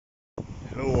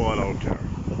all out there.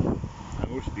 I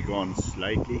must be going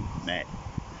slightly mad.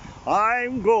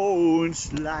 I'm going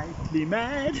slightly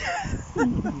mad.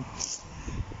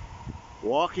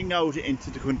 Walking out into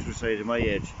the countryside of my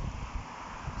age.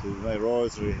 To my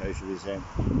rosary, I should be saying.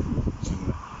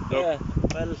 Yeah,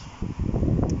 well,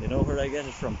 you know where I get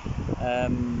it from.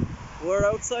 We're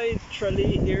outside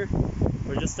Tralee here.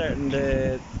 We're just starting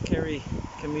the Kerry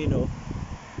Camino.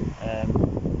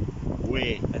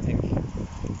 Way. I think.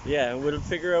 Yeah, we'll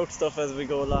figure out stuff as we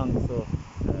go along. So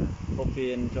hope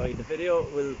you enjoyed the video.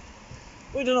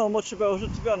 We don't know much about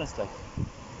it, to be honest. Like.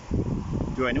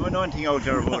 Do anyone know anything out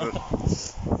there about it?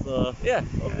 So yeah,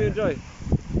 hope you enjoy.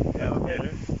 Yeah, okay.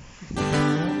 Later.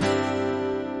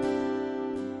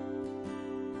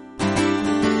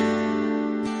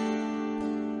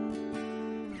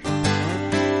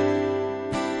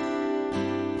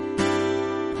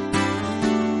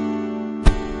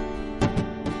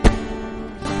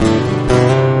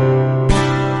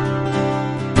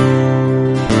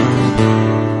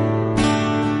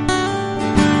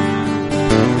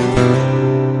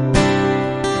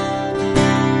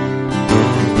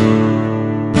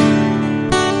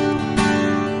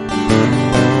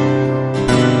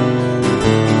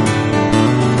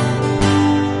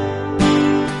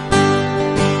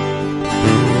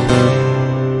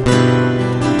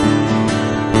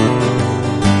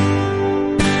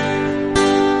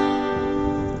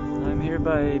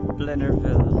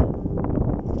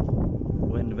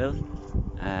 Windmill.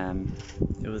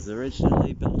 It was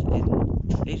originally built in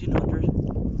 1800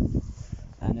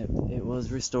 and it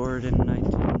was restored in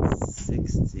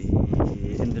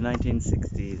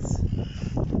 1960s.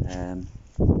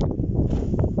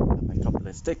 A couple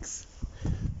of sticks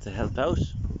to help out,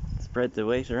 spread the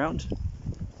weight around,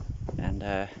 and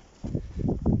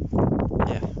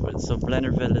so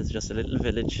Blennerville is just a little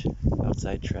village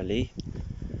outside Tralee.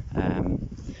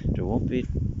 There won't be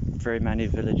very many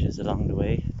villages along the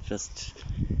way, just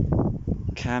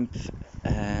camp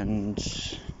and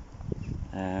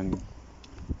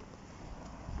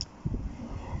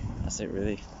that's it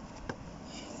really,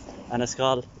 and a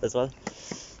skull as well,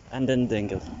 and then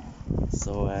Dingle.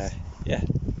 So yeah,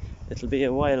 it'll be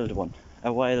a wild one,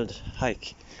 a wild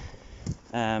hike.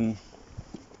 I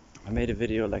made a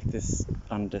video like this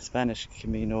on the Spanish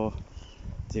Camino,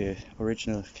 the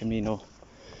original Camino,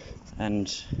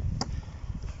 and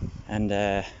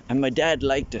my dad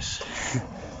liked it.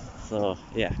 So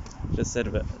yeah, just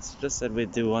said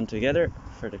we'd do one together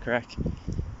for the crack.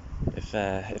 If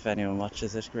anyone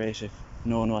watches it, great. If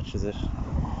no one watches it,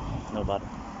 no bother.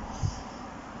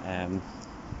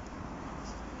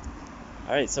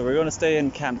 Alright, so we're going to stay in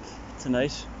camp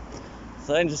tonight.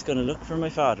 So I'm just going to look for my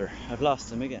father. I've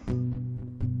lost him again.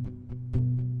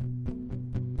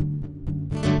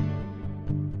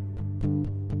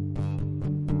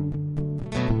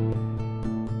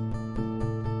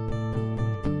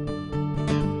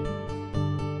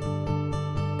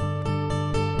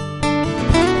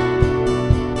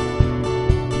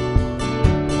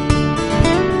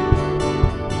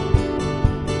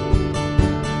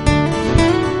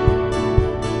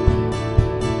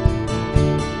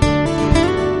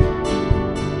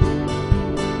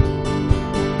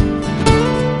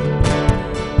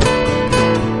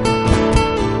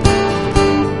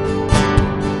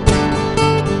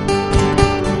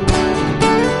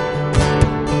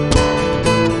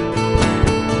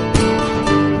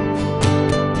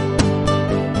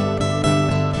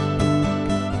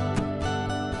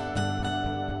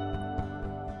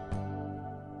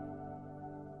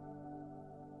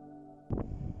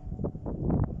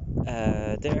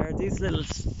 There are these little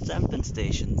stamping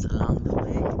stations along the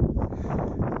way.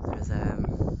 There's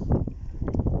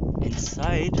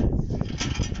inside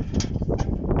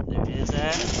there is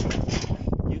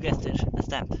you guessed it, a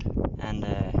stamp, and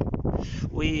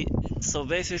so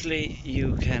basically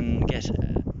you can get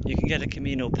a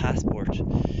Camino passport.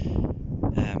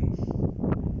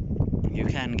 You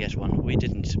can get one. We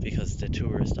didn't because the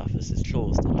tourist office is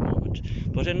closed at the moment.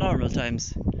 But in normal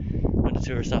times, when the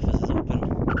tourist office is open,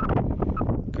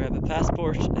 grab a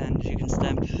passport and you can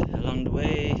stamp along the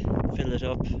way, fill it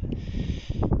up.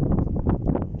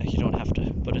 Like, you don't have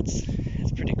to, but it's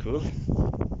pretty cool.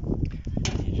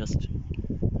 You just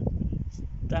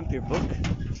stamp your book,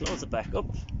 close it back up.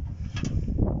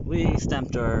 We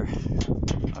stamped our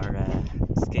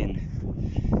skin.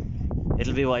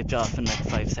 It'll be wiped off in like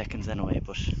 5 seconds anyway,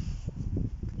 but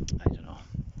I don't know,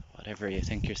 whatever you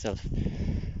think yourself.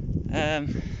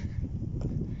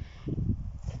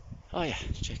 Oh yeah,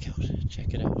 check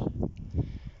it out.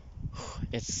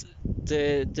 It's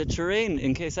the terrain,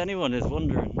 in case anyone is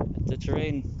wondering, the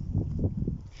terrain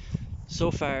so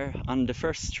far on the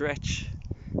first stretch,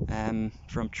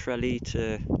 from Tralee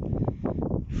to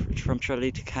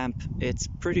camp, it's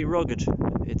pretty rugged.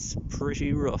 It's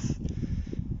pretty rough,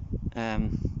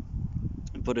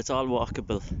 but it's all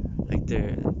walkable. Like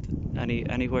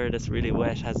anywhere that's really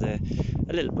wet has a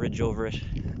little bridge over it,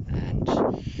 and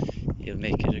you'll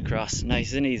make it across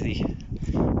nice and easy.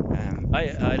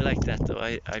 I like that though.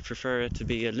 I prefer it to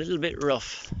be a little bit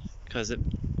rough, because it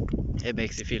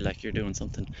makes you feel like you're doing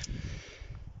something.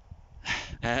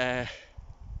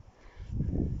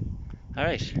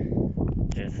 Alright,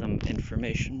 there's some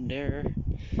information there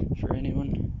for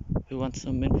anyone who wants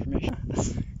some information.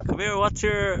 Come here, what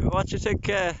you think?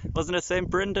 Wasn't it St.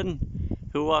 Brendan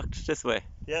who walked this way?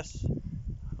 Yes.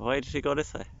 Why did he go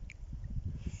this way?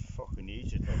 Fucking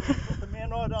Egypt. Fucking main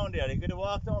road down there. He could have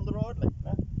walked down the road like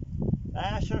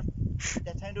that. Sure.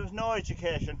 That time there was no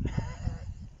education.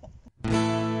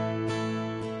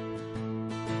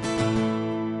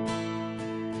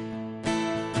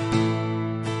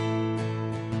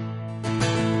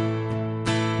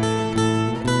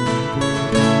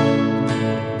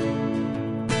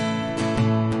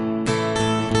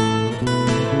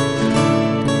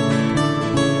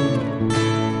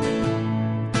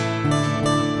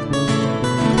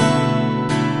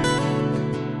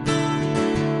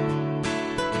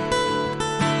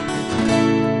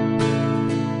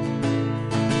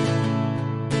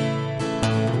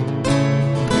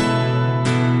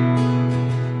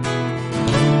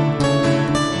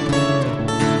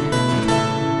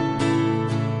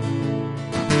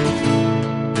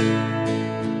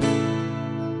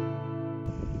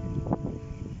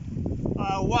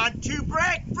 I want to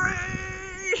break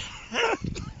free!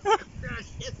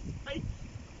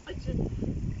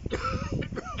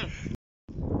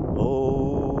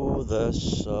 Oh, the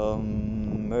summertime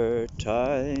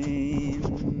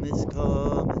is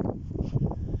coming,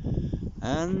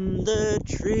 and the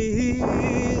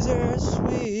trees are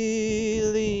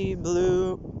sweetly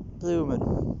blooming.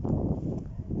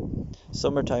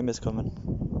 Summertime is coming.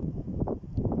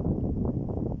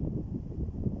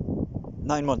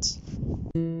 9 months.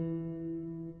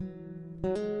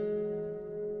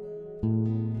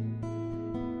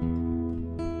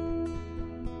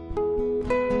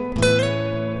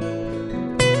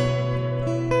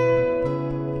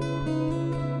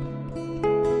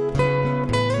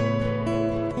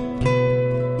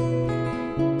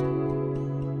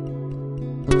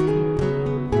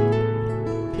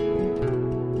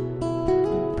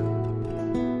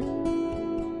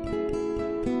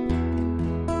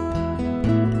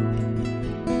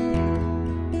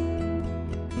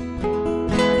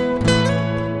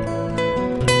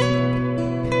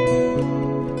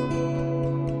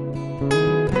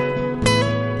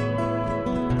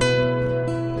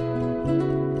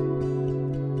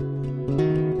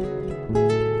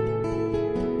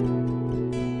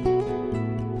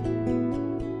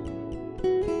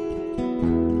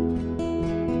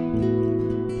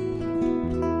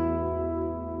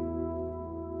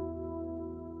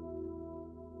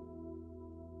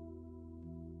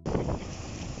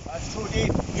 That's too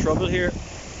deep. Trouble here.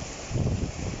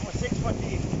 We're 6 foot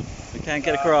deep. We can't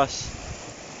get across.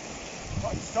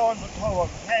 Putting stones with power. We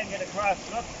can't get across.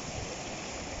 Look.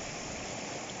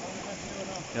 What are we going to do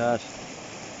now? God.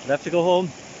 We'll have to go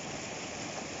home.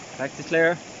 Back to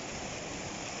Clare.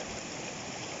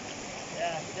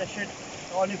 Yeah, that should.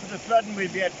 Only for the flooding we'll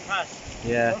be able to pass.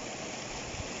 Yeah. Look.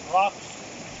 Rocks.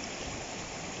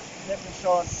 Stepping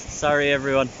stones. Sorry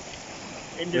everyone.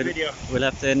 In the video. We'll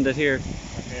have to end it here.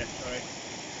 Okay, sorry.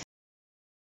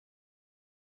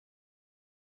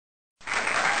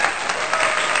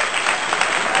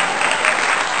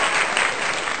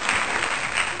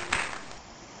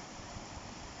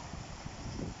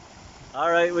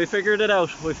 Alright, we figured it out.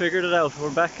 We're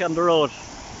back on the road.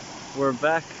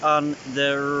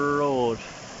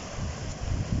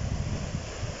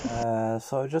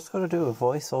 So I'm just going to do a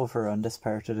voiceover on this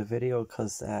part of the video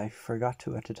because I forgot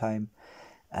to at the time,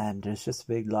 and there's just a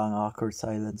big long awkward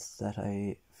silence that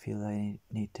I feel I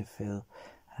need to fill.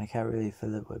 I can't really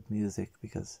fill it with music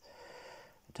because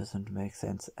it doesn't make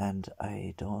sense, and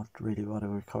I don't really want to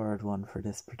record one for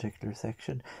this particular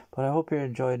section, but I hope you're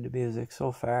enjoying the music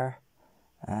so far.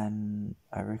 And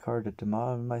I recorded them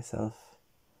all myself,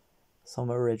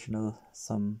 some original,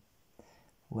 some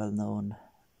well-known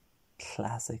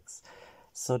classics.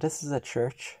 So this is a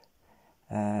church.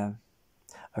 I've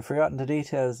forgotten the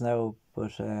details now,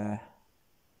 but it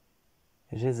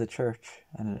is a church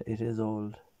and it is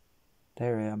old.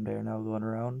 There I am there now going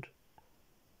around.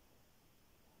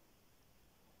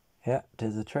 Yeah, it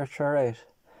is a church, alright.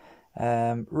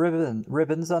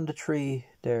 Ribbons on the tree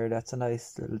there. That's a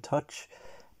nice little touch.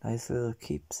 Nice little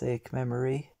keepsake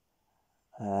memory.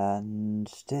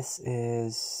 And this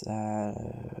is...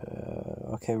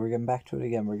 okay, we're getting back to it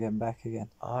again. We're getting back again.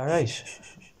 Alright.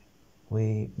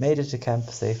 We made it to camp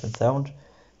safe and sound.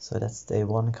 So that's day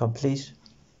 1 complete.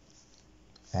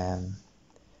 Day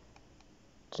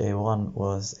 1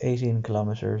 was 18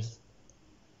 kilometers.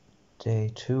 Day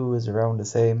 2 is around the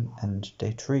same. And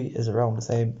day 3 is around the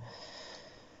same.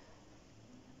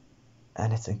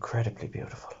 And it's incredibly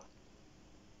beautiful.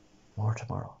 More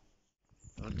tomorrow.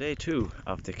 So day 2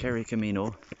 of the Kerry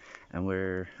Camino, and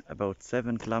we're about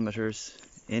 7 kilometers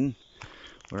in.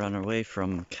 We're on our way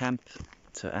from camp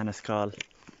to Anascal,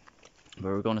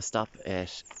 where we're going to stop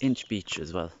at Inch Beach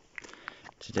as well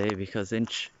today, because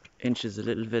Inch is a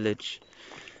little village,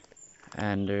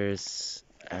 and there's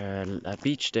a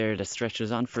beach there that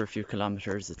stretches on for a few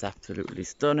kilometers. It's absolutely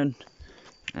stunning,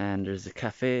 and there's a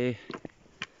cafe,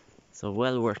 so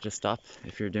well worth a stop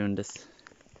if you're doing this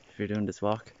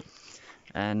walk.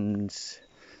 And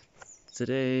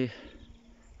today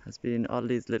has been all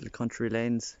these little country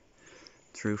lanes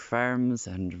through farms,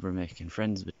 and we're making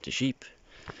friends with the sheep,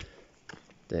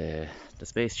 the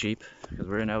space sheep, because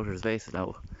we're in outer space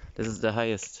now. This is the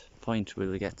highest point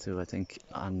we'll get to, I think,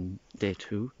 on day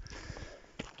 2.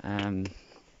 It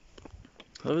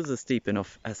was a steep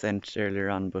enough ascent earlier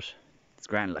on, but it's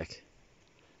grand like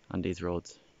on these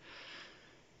roads.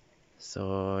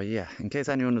 So yeah, in case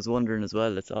anyone was wondering as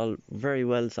well, it's all very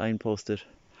well signposted.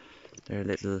 There are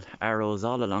little arrows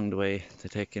all along the way to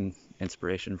take in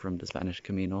inspiration from the Spanish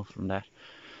Camino, from that.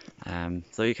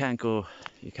 So you can't go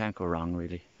wrong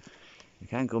really. You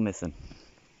can't go missing.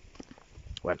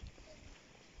 Well,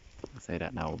 I'll say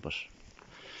that now, but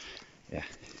yeah,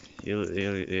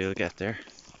 you'll get there.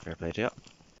 Fair play to you.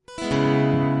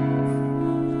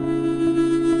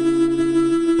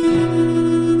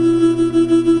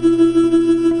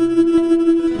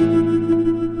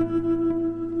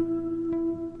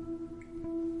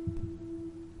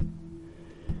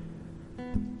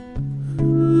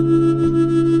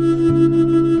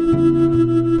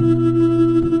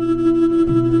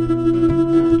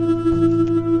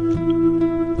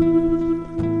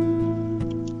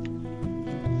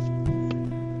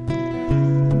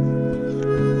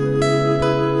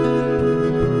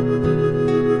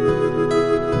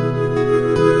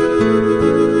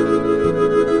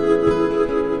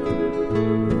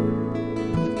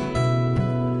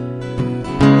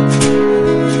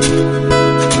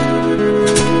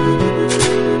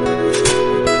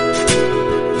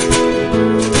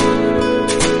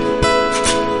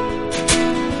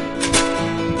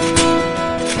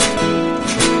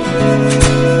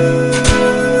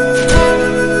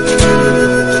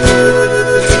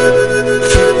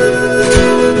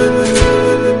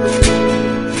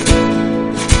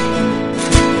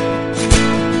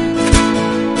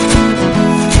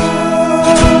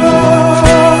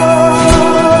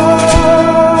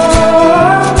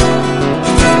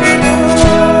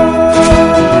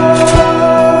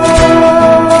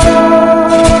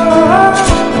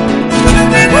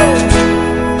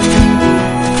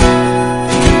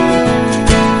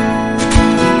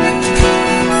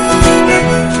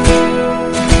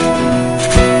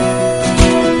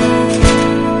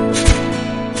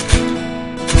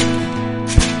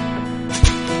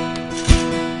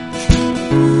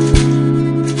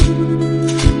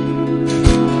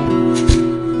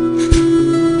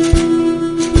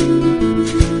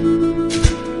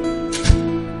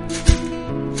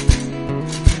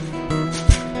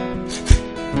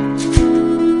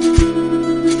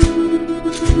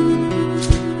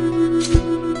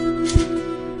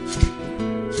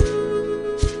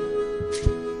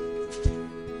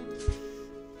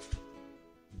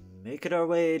 Making our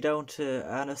way down to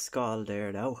Anascal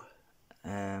there now.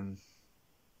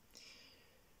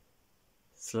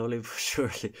 Slowly but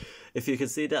surely. If you can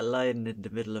see that line in the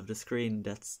middle of the screen,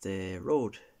 that's the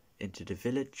road into the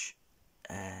village.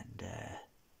 And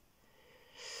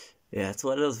yeah, it's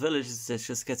one of those villages that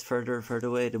just gets further and further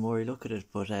away the more you look at it.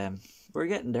 But we're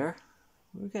getting there.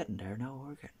 We're getting there now.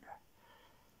 We're getting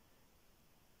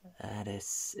there. And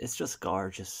it's just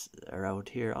gorgeous around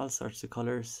here. All sorts of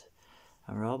colours.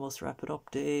 And we're almost wrapping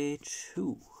up day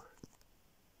 2.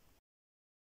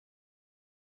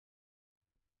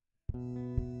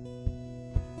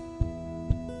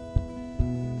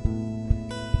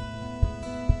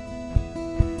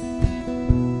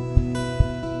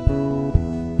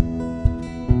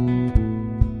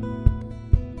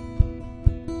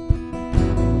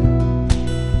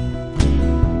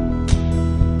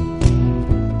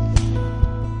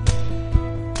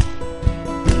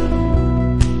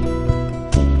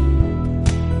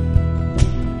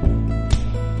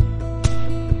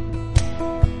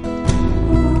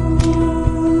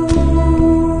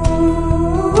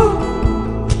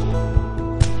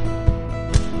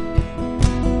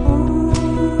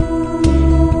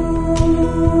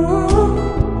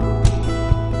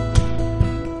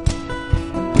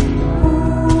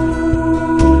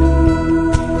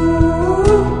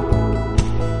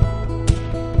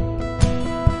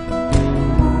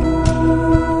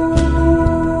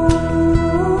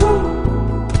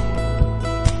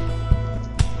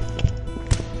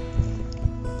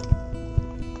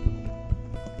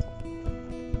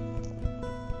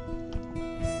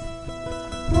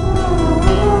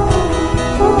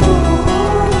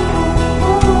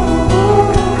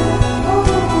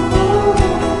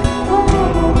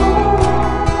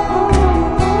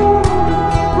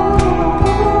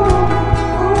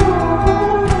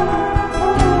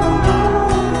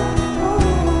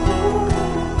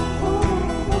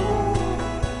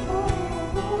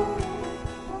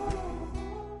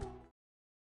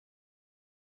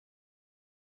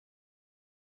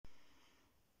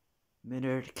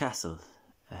 Minard Castle,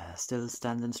 still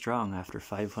standing strong after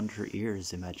 500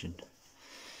 years, imagine.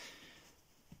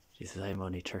 Jesus, I'm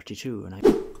only 32 and I'm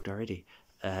f***ed already.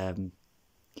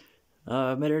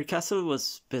 Minard Castle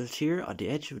was built here on the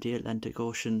edge of the Atlantic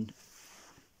Ocean,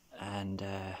 and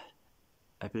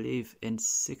I believe in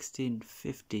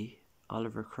 1650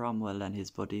 Oliver Cromwell and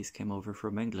his buddies came over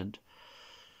from England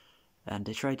and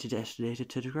they tried to detonate it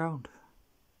to the ground,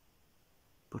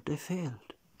 but they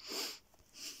failed.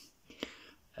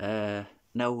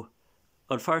 Now,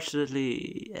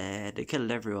 unfortunately, they killed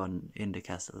everyone in the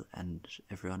castle and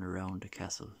everyone around the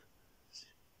castle.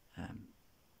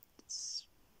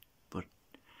 But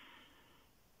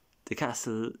the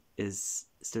castle is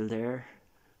still there.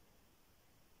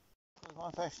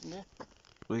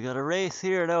 We got a race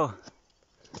here now.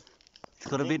 It's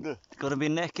gonna be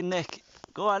neck and neck.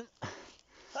 Go on.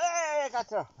 Hey, I got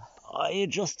her. Oh, you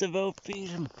just about beat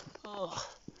him. Oh.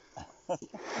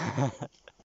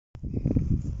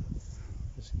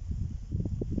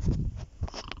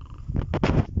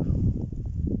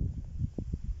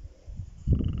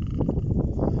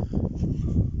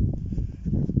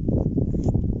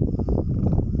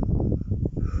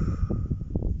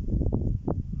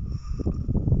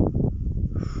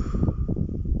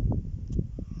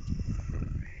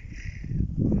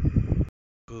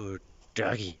 Good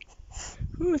doggy.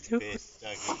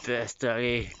 Best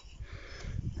doggy.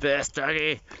 Best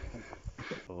doggy.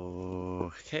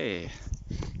 Okay.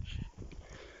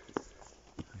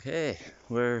 Okay,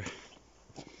 we're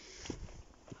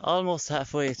almost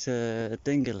halfway to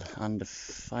Dingle on the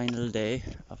final day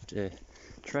of the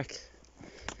trek.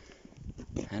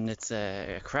 And it's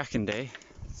a cracking day.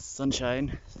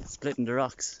 Sunshine, splitting the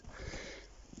rocks.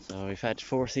 So we've had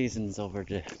 4 seasons over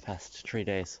the past 3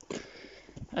 days.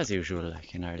 As usual,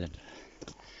 like in Ireland.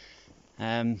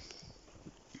 I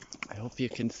hope you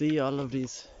can see all of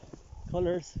these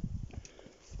colours.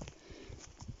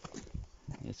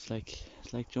 It's like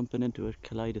jumping into a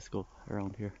kaleidoscope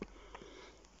around here.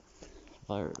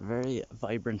 Very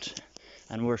vibrant,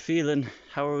 and we're feeling.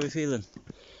 How are we feeling?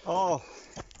 Oh,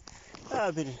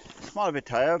 small bit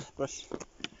tired, but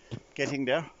getting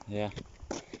there. Yeah.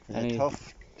 A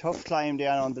tough climb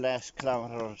down on the last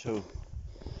kilometre or 2,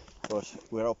 but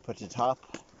we're up at the top,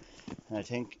 and I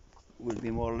think we'll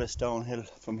be more or less downhill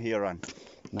from here on.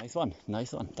 Nice one.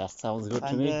 That sounds good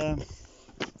to me.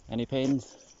 Any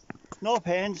pains? No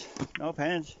pains.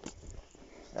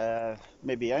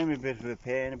 Maybe I'm a bit of a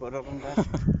pain, but other than that,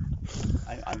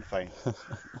 I'm fine.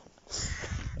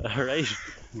 All right.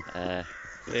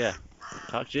 Yeah.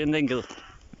 Talk to you in Dingle.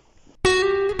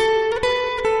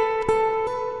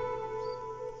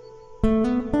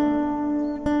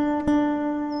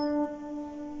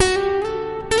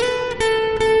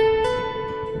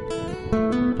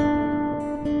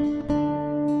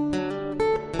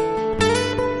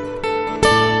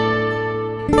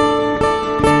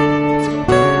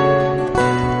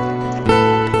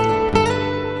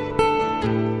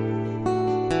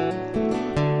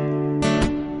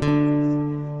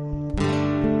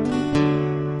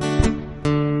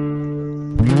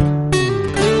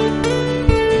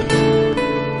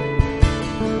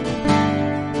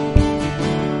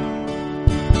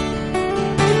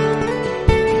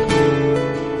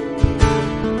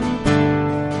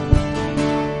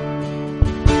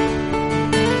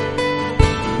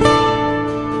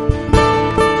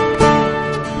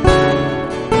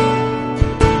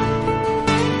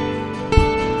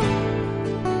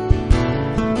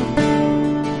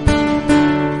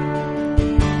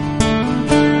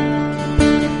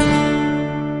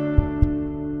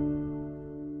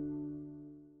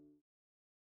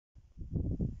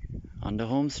 On the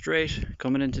home straight,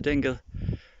 coming into Dingle.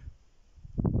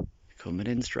 Coming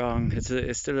in strong.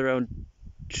 It's still around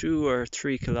 2 or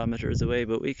 3 kilometers away,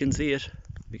 but we can see it.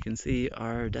 We can see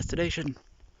our destination.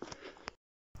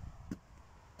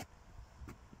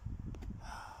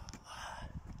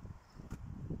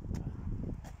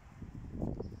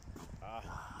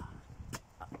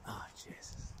 Oh,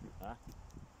 Jesus.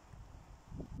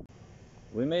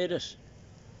 We made it.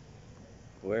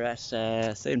 We're at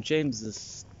St.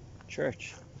 James's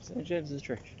Church. St. James's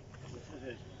Church.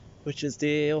 Which is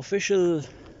the official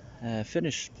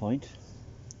finish point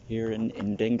here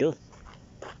in Dingle.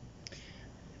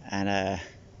 And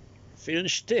feeling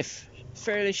stiff.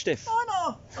 Fairly stiff.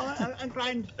 Oh no, I'm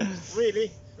grand, really.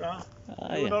 Yeah.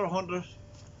 Another 100.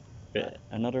 Yeah,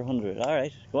 another 100. All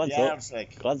right, go on, Yeah, so. it's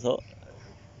like. Go on, so.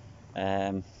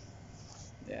 Yeah,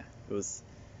 it was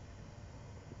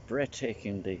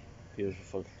breathtakingly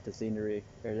beautiful, the scenery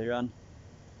earlier on.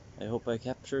 I hope I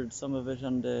captured some of it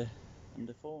on the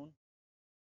phone.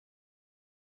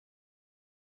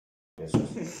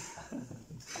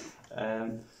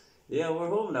 Yeah, we're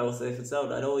home now, safe and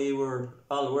sound. I know you were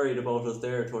all worried about us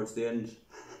there towards the end,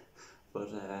 but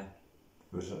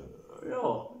you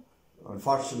know.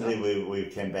 Unfortunately, we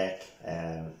came back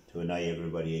to annoy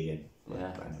everybody again.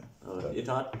 Yeah. You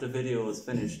thought the video was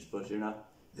finished, but you're not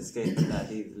escaping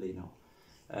that easily now.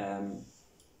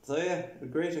 So yeah, a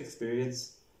great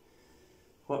experience.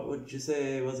 What would you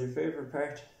say was your favourite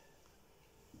part?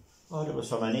 Oh, there were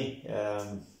so many.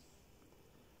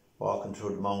 Walking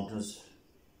through the mountains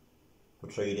for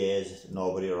 3 days,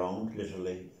 nobody around,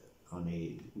 literally.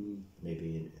 Only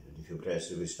maybe a few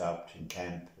places we stopped in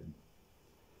camp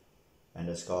and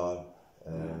a skull.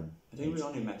 I think we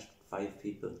only met 5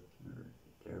 people or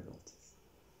thereabouts.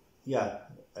 Yeah,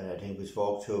 and I think we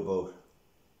spoke to about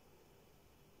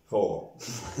 4.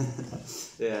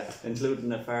 Yeah,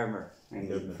 including a farmer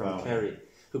from Kerry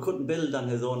who couldn't build on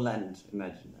his own land.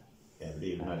 Imagine that. Yeah,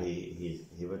 believe it or not, he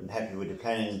wasn't happy with the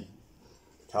planning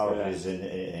authorities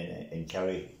in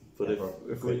Kerry. But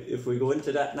if we go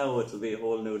into that now, it'll be a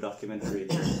whole new documentary.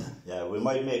 Yeah, we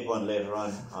might make one later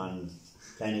on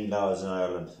planning laws in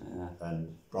Ireland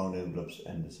and brown envelopes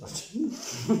and such.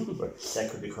 But that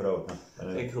could be cut out.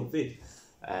 It could be.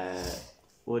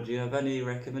 Would you have any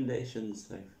recommendations,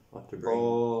 like what to bring?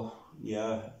 Oh,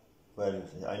 yeah. Well,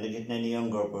 I'm not getting any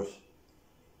younger, but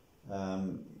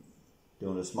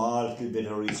doing a small little bit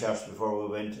of research before we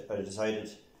went, I decided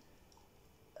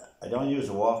I don't use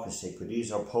a walking stick, but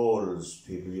these are poles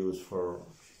people use for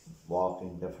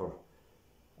walking. Therefore,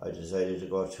 I decided to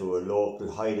go to a local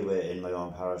hideaway in my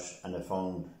own parish, and I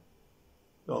found,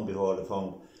 lo and behold, I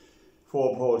found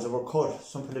 4 poles that were cut.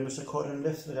 Some people must have cut and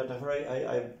lifted them. Therefore,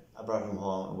 I brought them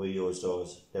home and we used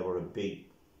those. They were a big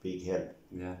help,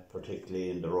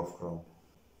 particularly in the rough ground.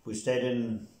 We stayed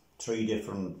in 3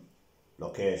 different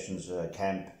locations, a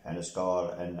camp and a skull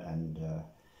and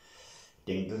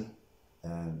Dingle.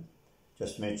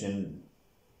 Just mention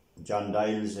John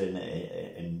Dials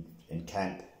in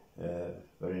camp,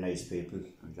 very nice people.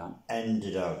 John. And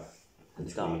the dog. We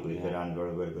got on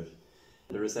very well with.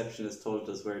 The receptionist told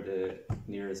us where the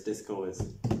nearest disco is,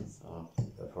 so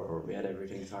we had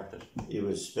everything sorted. It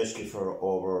was especially for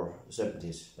over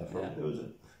 70s.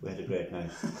 We had a great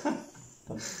night.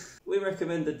 We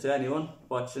recommend it to anyone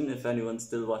watching, if anyone's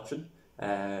still watching.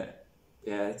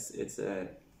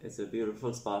 It's a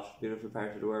beautiful spot, beautiful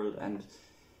part of the world, and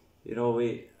you know,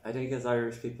 I think as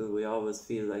Irish people we always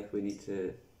feel like we need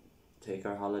to take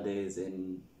our holidays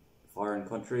in foreign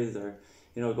countries or,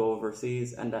 you know, go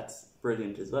overseas, and that's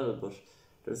brilliant as well, but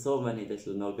there's so many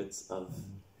little nuggets of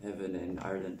heaven in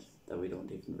Ireland that we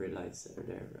don't even realise that are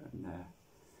there, and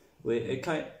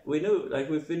we knew, like,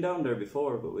 we've been down there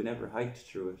before, but we never hiked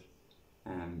through it,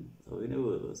 so we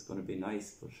knew it was going to be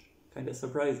nice, but kind of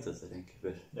surprised us, I think, a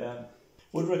bit. Yeah.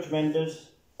 Would recommend it.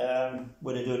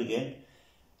 Would I do it again?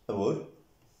 I would.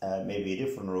 Maybe a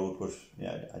different route, but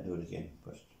yeah, I'd do it again.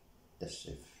 But that's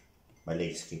if my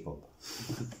legs keep up.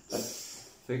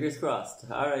 Fingers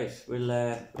crossed. Alright, we'll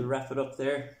wrap it up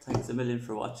there. Thanks a million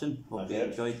for watching. Hope you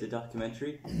enjoyed the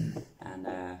documentary. And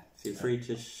feel free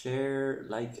to share,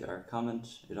 like, or comment.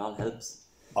 It all helps.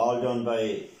 All done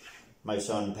by my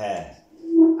son, Pa.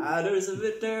 There's a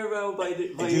bit there by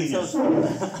yourself.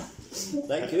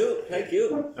 Thank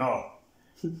you. No.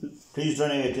 Please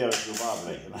donate there to Bob,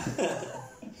 like.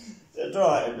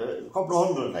 A couple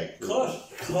of hundred, like. Cut.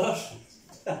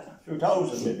 A few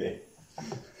thousand, maybe.